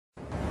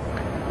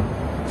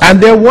And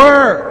there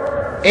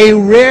were a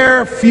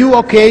rare few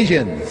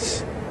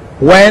occasions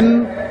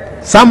when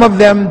some of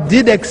them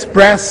did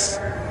express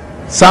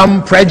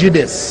some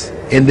prejudice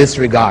in this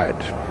regard.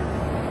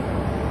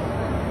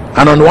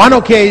 And on one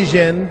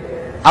occasion,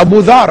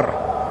 Abu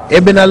Dhar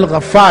ibn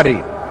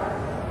al-Ghaffari,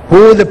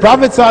 who the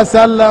Prophet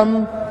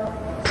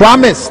ﷺ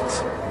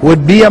promised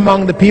would be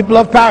among the people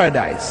of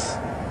paradise,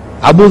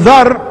 Abu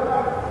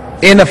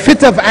Dhar, in a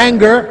fit of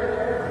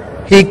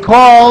anger, he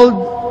called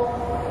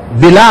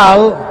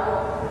Bilal,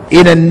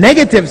 in a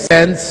negative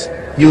sense,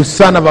 you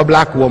son of a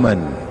black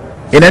woman.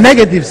 In a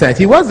negative sense,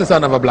 he was the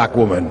son of a black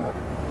woman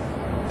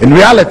in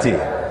reality,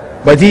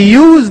 but he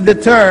used the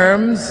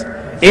terms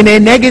in a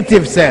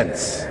negative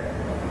sense.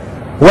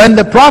 When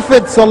the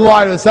Prophet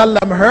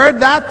ﷺ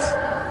heard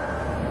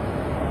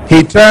that,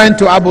 he turned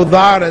to Abu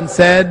Dhar and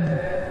said,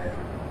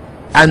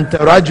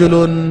 Anta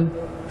rajulun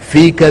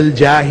fika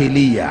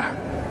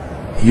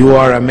al-jahiliyyah. You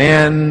are a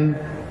man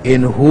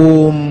in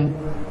whom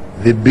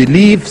the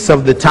beliefs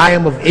of the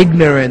time of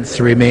ignorance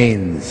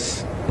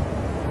remains.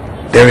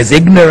 There is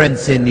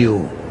ignorance in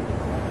you.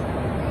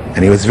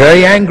 And he was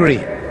very angry.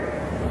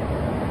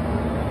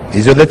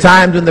 These are the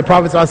times when the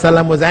Prophet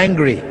ﷺ was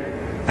angry,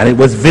 and it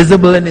was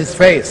visible in his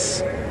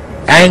face.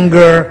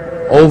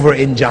 Anger over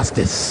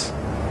injustice.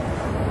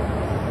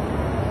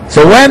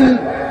 So when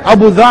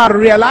Abu Dhar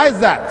realized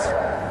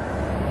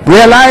that,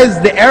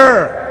 realized the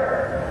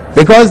error,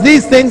 because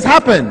these things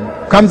happen,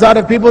 comes out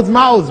of people's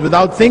mouths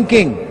without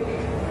thinking,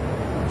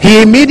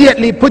 he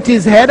immediately put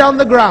his head on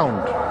the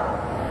ground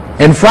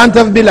in front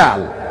of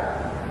Bilal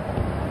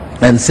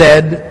and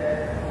said,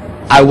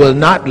 I will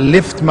not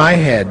lift my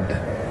head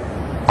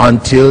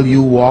until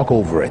you walk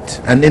over it.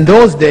 And in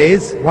those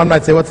days, one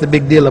might say, what's the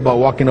big deal about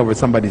walking over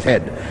somebody's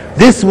head?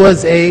 This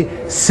was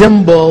a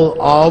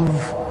symbol of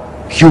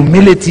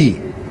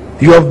humility.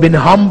 You have been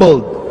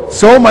humbled,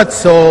 so much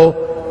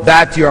so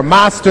that your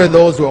master,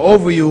 those who are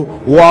over you,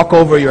 walk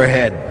over your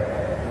head.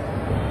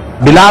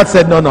 Bilal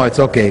said, no, it's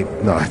okay.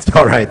 No, it's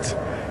all right.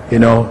 You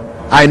know,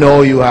 I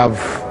know you have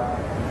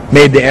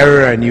made the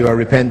error and you are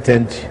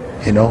repentant.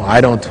 You know,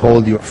 I don't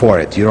hold you for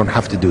it. You don't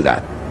have to do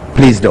that.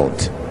 Please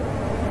don't.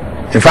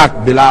 In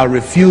fact, Bilal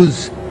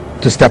refused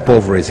to step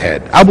over his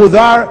head. Abu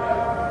Dhar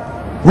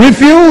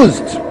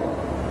refused.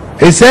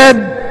 He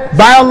said,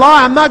 by Allah,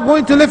 I'm not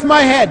going to lift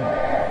my head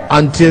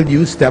until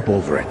you step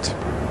over it.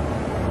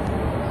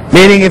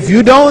 Meaning, if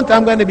you don't,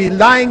 I'm going to be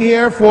lying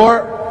here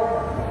for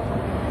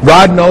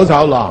God knows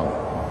how long.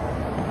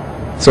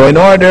 So in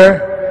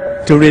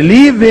order to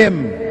relieve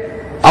him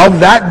of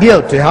that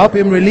guilt, to help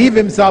him relieve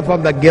himself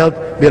of that guilt,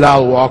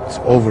 Bilal walked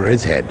over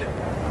his head.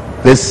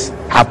 This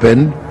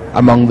happened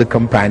among the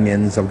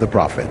companions of the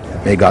Prophet.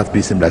 May God's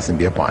peace and blessing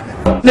be upon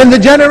him. In the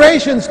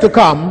generations to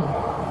come,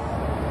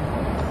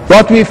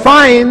 what we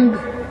find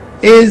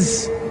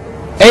is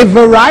a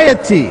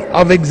variety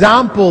of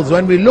examples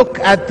when we look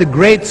at the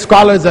great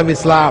scholars of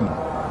Islam.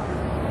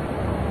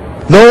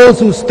 Those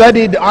who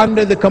studied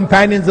under the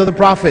companions of the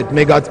Prophet,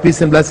 may God's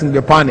peace and blessing be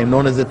upon him,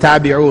 known as the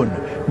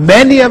Tabi'un.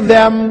 Many of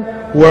them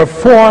were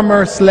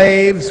former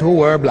slaves who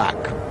were black.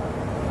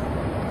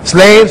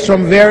 Slaves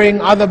from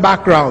varying other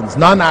backgrounds,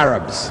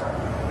 non-Arabs.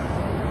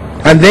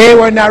 And they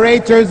were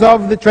narrators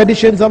of the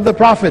traditions of the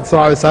Prophet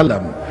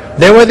ﷺ.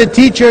 They were the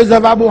teachers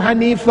of Abu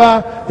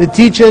Hanifa, the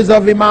teachers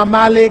of Imam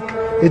Malik,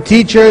 the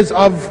teachers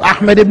of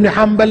Ahmad ibn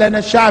Hanbal and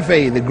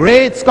Ash-Shafi'i, the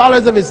great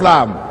scholars of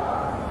Islam.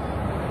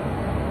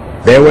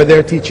 They were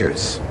their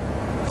teachers,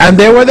 and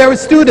they were their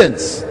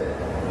students,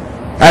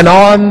 and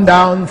on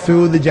down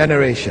through the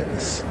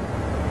generations.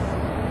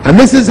 And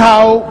this is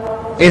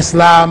how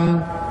Islam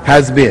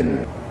has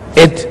been.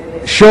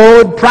 It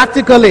showed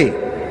practically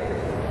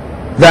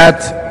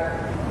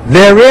that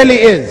there really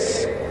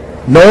is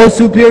no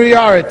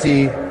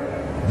superiority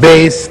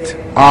based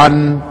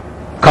on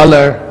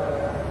color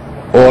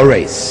or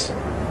race.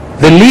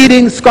 The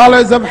leading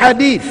scholars of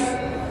hadith,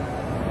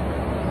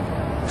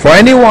 for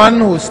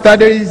anyone who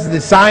studies the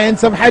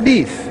science of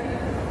hadith,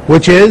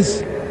 which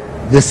is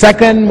the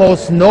second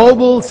most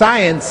noble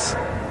science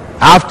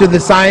after the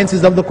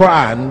sciences of the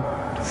Quran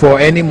for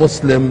any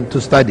Muslim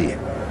to study.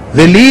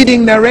 The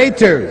leading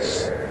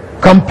narrators,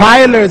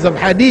 compilers of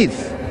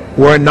hadith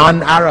were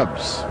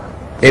non-Arabs.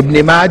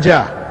 Ibn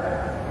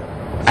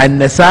Majah,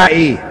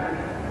 An-Nasa'i,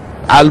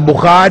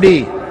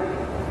 Al-Bukhari,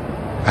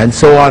 and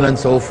so on and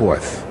so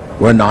forth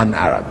were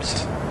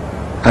non-Arabs.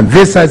 And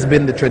this has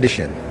been the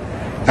tradition.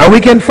 And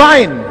we can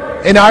find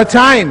in our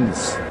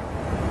times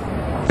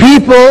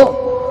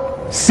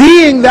people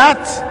seeing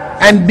that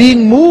and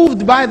being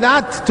moved by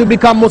that to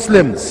become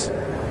Muslims.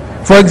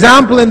 For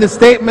example, in the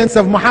statements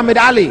of Muhammad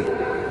Ali.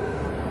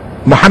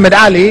 Muhammad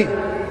Ali,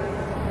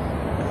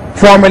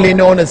 formerly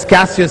known as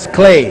Cassius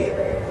Clay,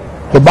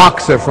 the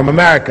boxer from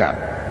America.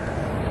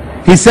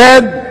 He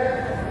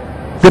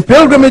said, the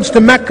pilgrimage to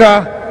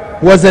Mecca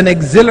was an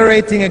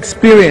exhilarating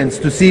experience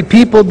to see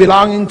people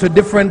belonging to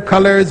different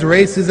colors,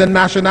 races, and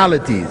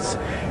nationalities.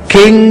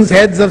 Kings,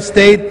 heads of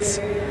states,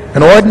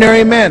 and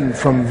ordinary men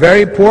from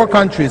very poor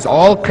countries,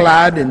 all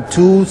clad in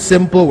two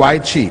simple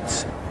white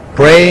sheets,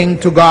 praying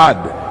to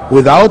God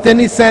without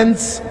any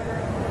sense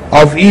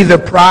of either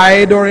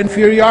pride or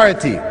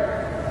inferiority.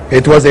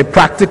 It was a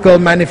practical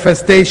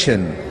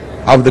manifestation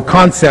of the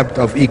concept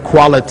of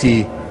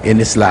equality in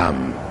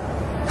Islam.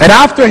 And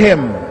after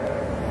him,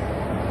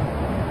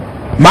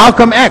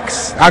 Malcolm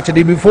X,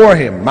 actually before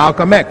him,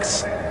 Malcolm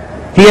X,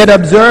 he had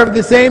observed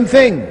the same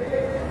thing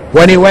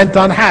when he went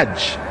on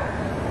Hajj.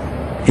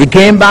 He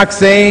came back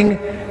saying,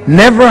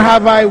 "Never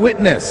have I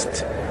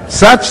witnessed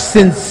such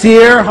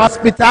sincere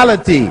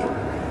hospitality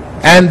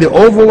and the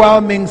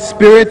overwhelming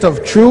spirit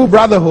of true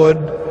brotherhood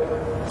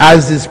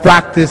as is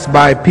practiced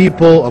by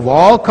people of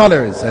all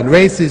colors and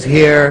races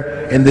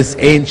here in this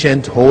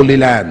ancient holy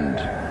land,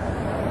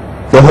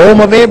 the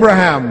home of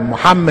Abraham,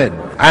 Muhammad,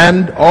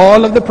 and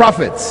all of the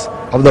prophets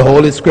of the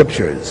Holy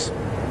Scriptures.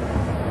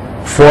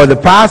 For the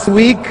past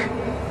week,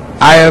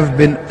 I have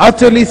been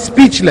utterly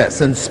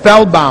speechless and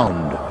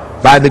spellbound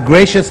by the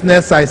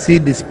graciousness I see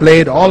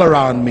displayed all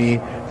around me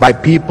by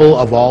people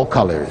of all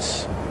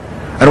colors."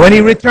 And when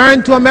he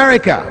returned to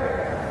America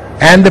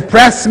and the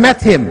press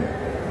met him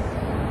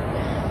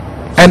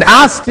and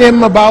asked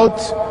him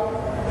about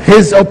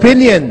his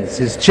opinions,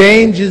 his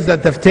changes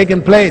that have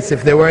taken place,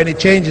 if there were any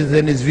changes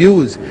in his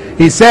views,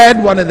 he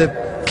said one of the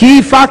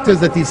key factors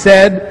that he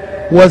said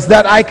was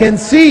that I can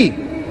see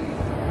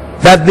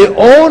that the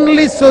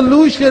only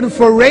solution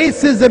for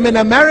racism in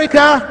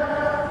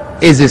America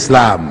is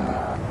Islam.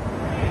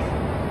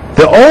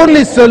 The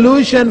only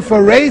solution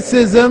for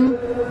racism,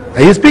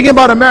 and he's speaking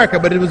about America,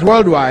 but it was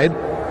worldwide,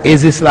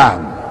 is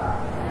Islam.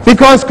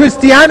 Because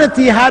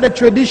Christianity had a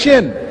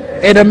tradition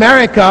in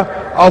America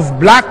of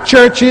black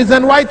churches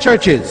and white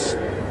churches.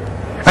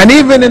 And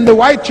even in the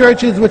white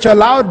churches which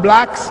allowed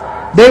blacks,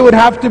 they would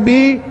have to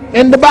be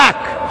in the back,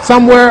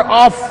 somewhere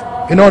off,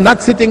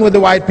 not sitting with the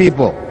white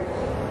people.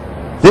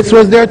 This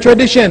was their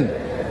tradition,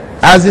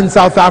 as in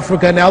South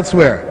Africa and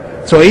elsewhere.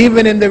 So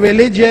even in the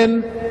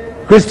religion,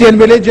 Christian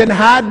religion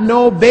had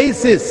no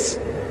basis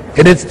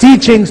in its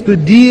teachings to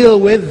deal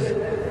with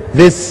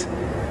this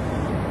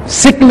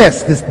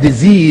sickness, this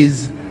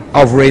disease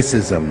of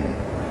racism.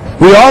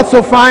 We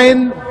also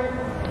find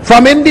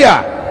from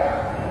India,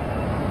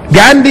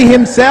 Gandhi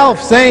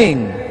himself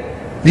saying,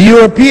 the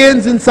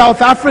Europeans in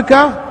South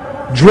Africa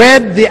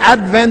dread the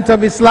advent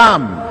of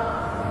Islam,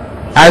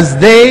 as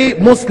they,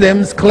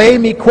 Muslims,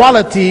 claim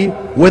equality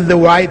with the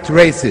white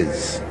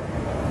races.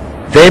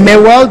 They may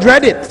well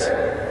dread it.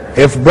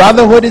 If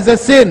brotherhood is a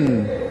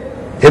sin,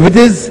 if it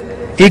is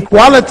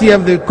equality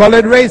of the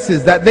colored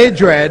races that they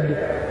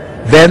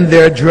dread, then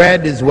their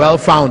dread is well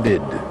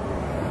founded,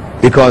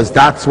 because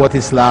that's what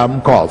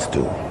Islam calls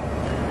to.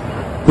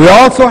 We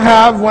also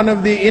have one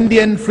of the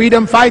Indian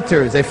freedom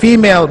fighters, a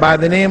female by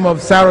the name of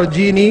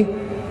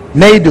Sarojini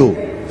Naidu.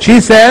 She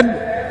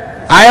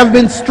said, "I have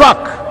been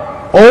struck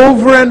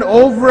over and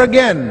over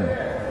again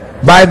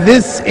by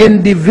this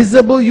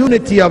indivisible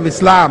unity of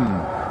Islam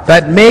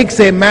that makes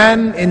a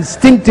man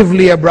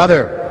instinctively a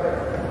brother.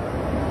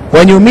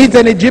 When you meet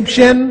an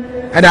Egyptian,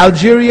 an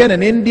Algerian,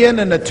 an Indian,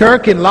 and a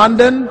Turk in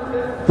London,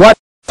 what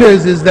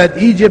matters is that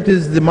Egypt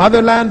is the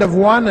motherland of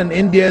one and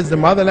India is the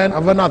motherland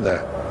of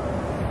another.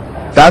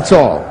 That's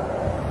all.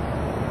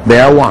 They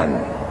are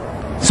one."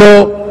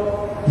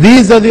 So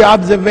these are the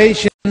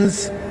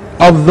observations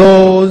of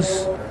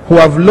those who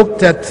have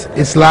looked at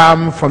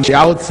Islam from the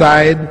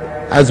outside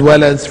as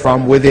well as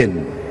from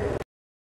within.